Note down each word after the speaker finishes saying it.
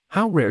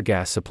How rare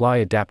gas supply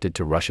adapted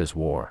to Russia's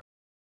war.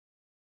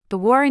 The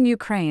war in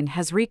Ukraine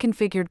has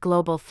reconfigured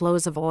global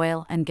flows of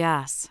oil and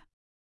gas.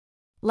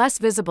 Less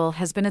visible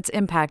has been its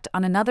impact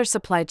on another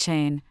supply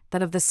chain,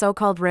 that of the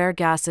so-called rare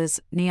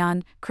gases,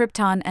 neon,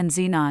 krypton and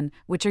xenon,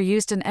 which are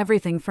used in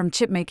everything from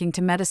chip-making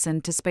to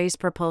medicine to space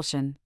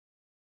propulsion.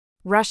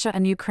 Russia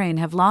and Ukraine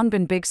have long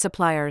been big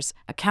suppliers,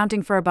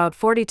 accounting for about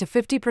 40 to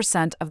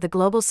 50% of the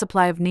global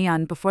supply of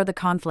neon before the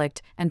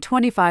conflict, and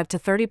 25 to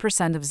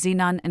 30% of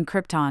xenon and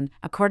krypton,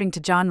 according to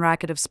John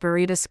Rackett of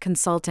Spiritus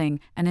Consulting,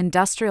 an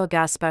industrial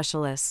gas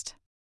specialist.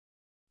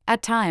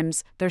 At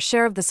times, their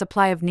share of the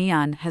supply of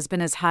neon has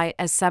been as high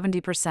as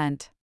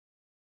 70%.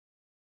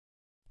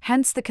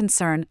 Hence the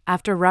concern,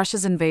 after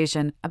Russia's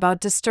invasion,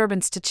 about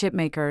disturbance to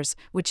chipmakers,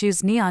 which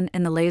use neon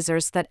in the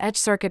lasers that etch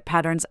circuit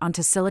patterns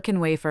onto silicon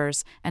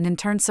wafers, and in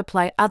turn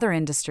supply other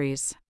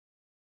industries.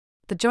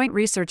 The Joint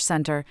Research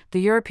Center,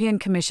 the European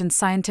Commission's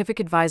scientific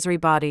advisory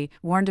body,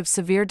 warned of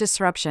severe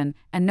disruption,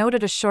 and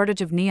noted a shortage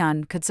of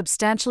neon could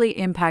substantially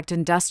impact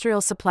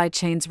industrial supply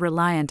chains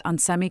reliant on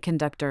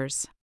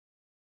semiconductors.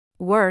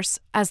 Worse,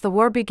 as the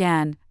war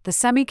began, the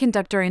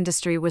semiconductor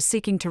industry was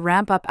seeking to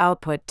ramp up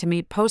output to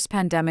meet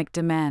post-pandemic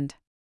demand.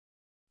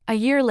 A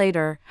year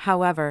later,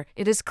 however,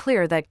 it is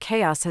clear that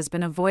chaos has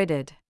been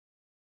avoided.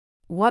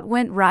 What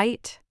went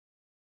right?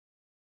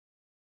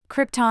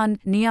 Krypton,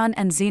 neon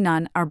and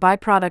xenon are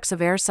byproducts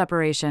of air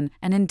separation,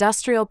 an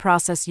industrial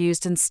process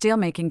used in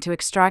steelmaking to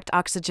extract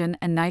oxygen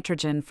and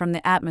nitrogen from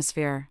the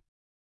atmosphere.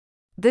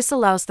 This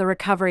allows the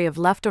recovery of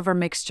leftover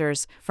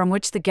mixtures, from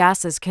which the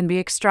gases can be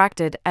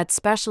extracted at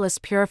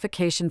specialist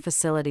purification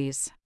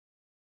facilities.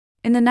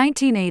 In the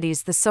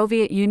 1980s, the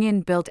Soviet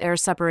Union built air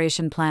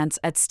separation plants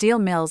at steel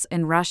mills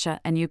in Russia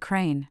and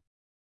Ukraine.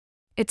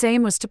 Its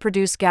aim was to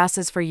produce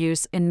gases for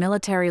use in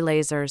military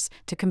lasers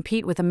to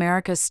compete with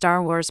America's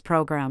Star Wars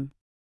program.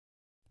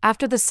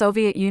 After the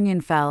Soviet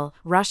Union fell,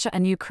 Russia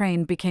and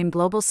Ukraine became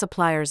global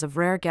suppliers of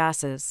rare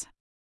gases.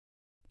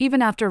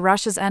 Even after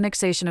Russia's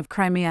annexation of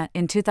Crimea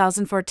in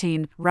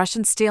 2014,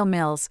 Russian steel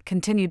mills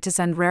continued to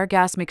send rare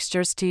gas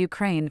mixtures to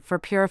Ukraine for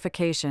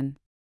purification.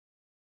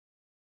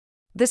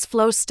 This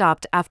flow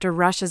stopped after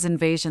Russia's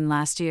invasion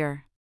last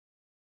year.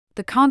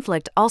 The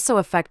conflict also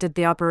affected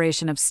the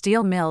operation of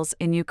steel mills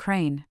in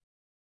Ukraine.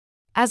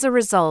 As a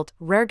result,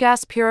 rare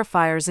gas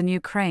purifiers in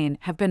Ukraine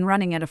have been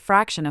running at a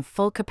fraction of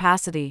full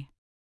capacity.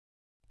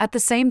 At the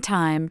same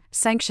time,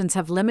 sanctions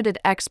have limited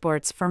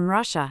exports from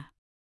Russia.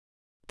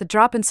 The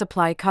drop in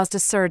supply caused a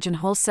surge in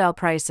wholesale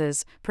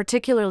prices,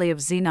 particularly of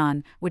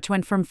xenon, which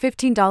went from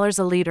 $15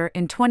 a liter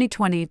in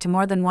 2020 to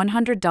more than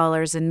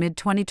 $100 in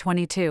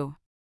mid-2022.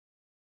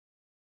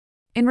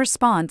 In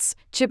response,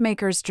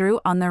 chipmakers drew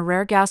on their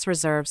rare gas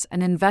reserves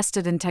and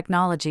invested in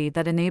technology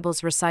that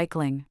enables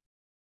recycling.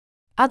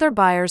 Other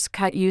buyers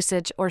cut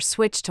usage or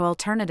switched to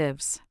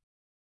alternatives.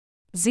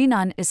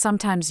 Xenon is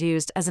sometimes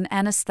used as an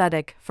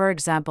anesthetic, for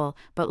example,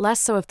 but less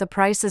so if the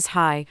price is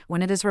high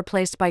when it is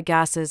replaced by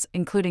gases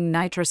including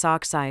nitrous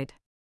oxide.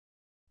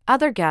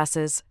 Other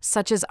gases,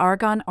 such as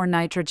argon or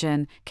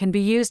nitrogen, can be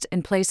used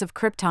in place of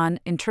krypton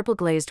in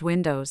triple-glazed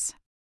windows.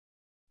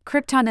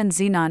 Krypton and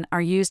xenon are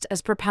used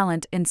as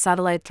propellant in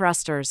satellite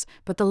thrusters,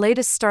 but the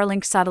latest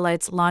Starlink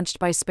satellites launched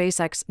by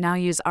SpaceX now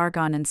use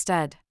argon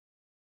instead.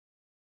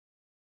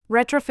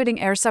 Retrofitting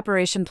air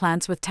separation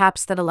plants with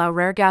taps that allow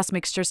rare gas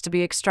mixtures to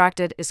be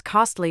extracted is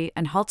costly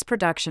and halts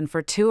production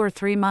for 2 or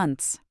 3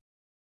 months.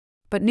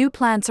 But new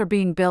plants are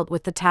being built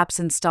with the taps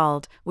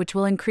installed, which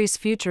will increase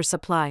future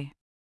supply.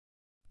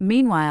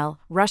 Meanwhile,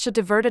 Russia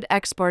diverted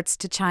exports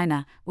to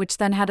China, which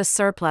then had a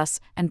surplus,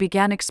 and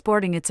began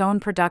exporting its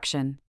own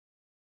production.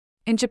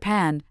 In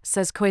Japan,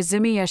 says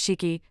Koizumi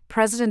Yashiki,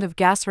 president of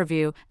Gas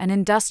Review, an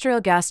industrial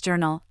gas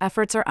journal,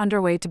 efforts are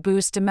underway to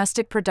boost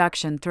domestic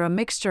production through a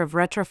mixture of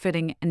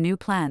retrofitting and new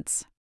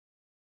plants.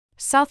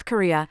 South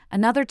Korea,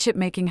 another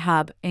chip-making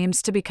hub,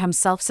 aims to become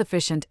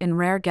self-sufficient in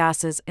rare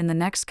gases in the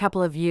next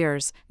couple of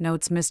years,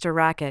 notes Mr.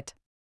 Rackett.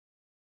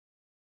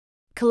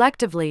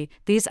 Collectively,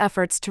 these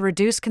efforts to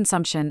reduce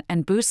consumption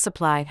and boost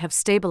supply have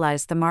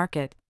stabilized the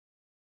market.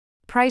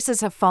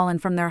 Prices have fallen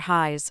from their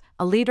highs.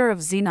 A liter of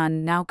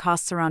xenon now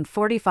costs around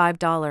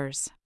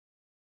 $45.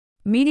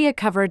 Media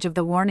coverage of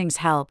the warnings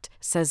helped,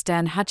 says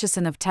Dan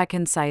Hutchison of Tech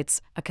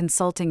Insights, a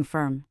consulting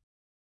firm.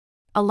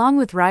 Along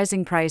with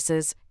rising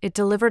prices, it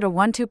delivered a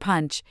 1-2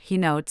 punch, he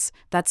notes,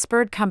 that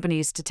spurred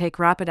companies to take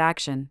rapid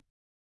action.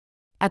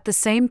 At the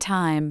same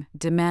time,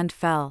 demand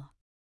fell.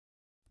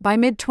 By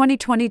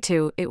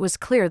mid-2022, it was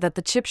clear that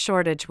the chip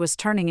shortage was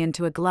turning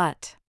into a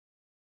glut.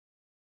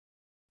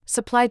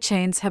 Supply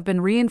chains have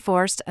been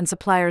reinforced and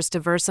suppliers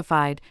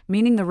diversified,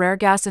 meaning the rare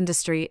gas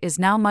industry is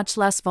now much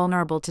less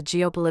vulnerable to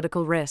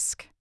geopolitical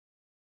risk.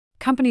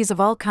 Companies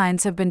of all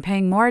kinds have been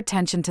paying more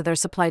attention to their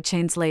supply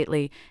chains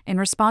lately, in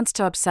response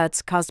to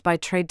upsets caused by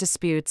trade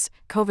disputes,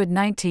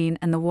 COVID-19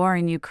 and the war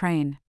in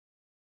Ukraine.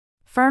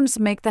 Firms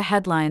make the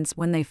headlines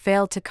when they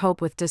fail to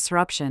cope with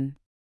disruption.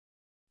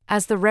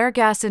 As the rare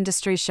gas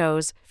industry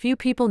shows, few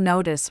people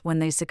notice when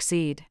they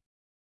succeed.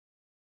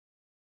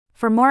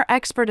 For more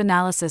expert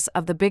analysis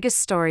of the biggest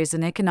stories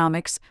in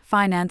economics,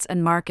 finance,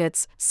 and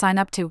markets, sign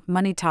up to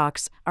Money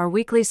Talks, our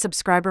weekly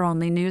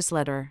subscriber-only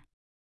newsletter.